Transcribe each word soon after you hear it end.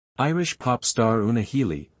Irish pop star Una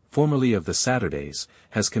Healy, formerly of the Saturdays,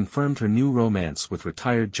 has confirmed her new romance with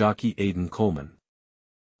retired jockey Aidan Coleman.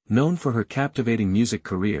 Known for her captivating music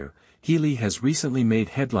career, Healy has recently made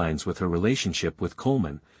headlines with her relationship with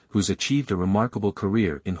Coleman, who's achieved a remarkable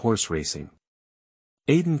career in horse racing.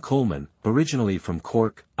 Aidan Coleman, originally from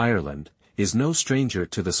Cork, Ireland, is no stranger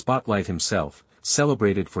to the spotlight himself,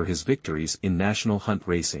 celebrated for his victories in national hunt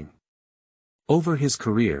racing. Over his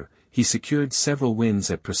career, he secured several wins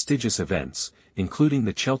at prestigious events, including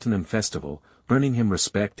the Cheltenham Festival, earning him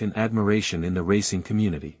respect and admiration in the racing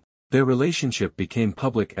community. Their relationship became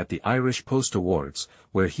public at the Irish Post Awards,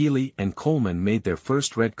 where Healy and Coleman made their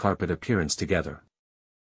first red carpet appearance together.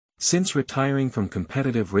 Since retiring from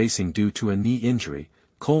competitive racing due to a knee injury,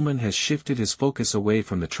 Coleman has shifted his focus away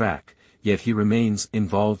from the track, yet he remains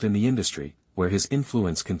involved in the industry, where his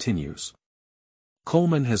influence continues.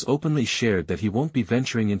 Coleman has openly shared that he won't be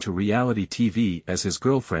venturing into reality TV as his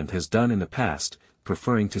girlfriend has done in the past,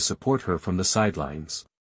 preferring to support her from the sidelines.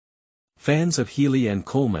 Fans of Healy and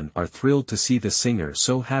Coleman are thrilled to see the singer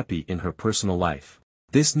so happy in her personal life.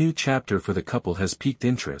 This new chapter for the couple has piqued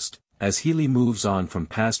interest, as Healy moves on from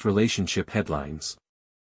past relationship headlines.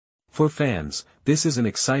 For fans, this is an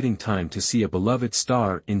exciting time to see a beloved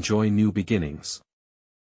star enjoy new beginnings.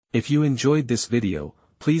 If you enjoyed this video,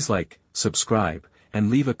 please like, subscribe, and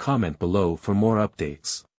leave a comment below for more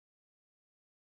updates.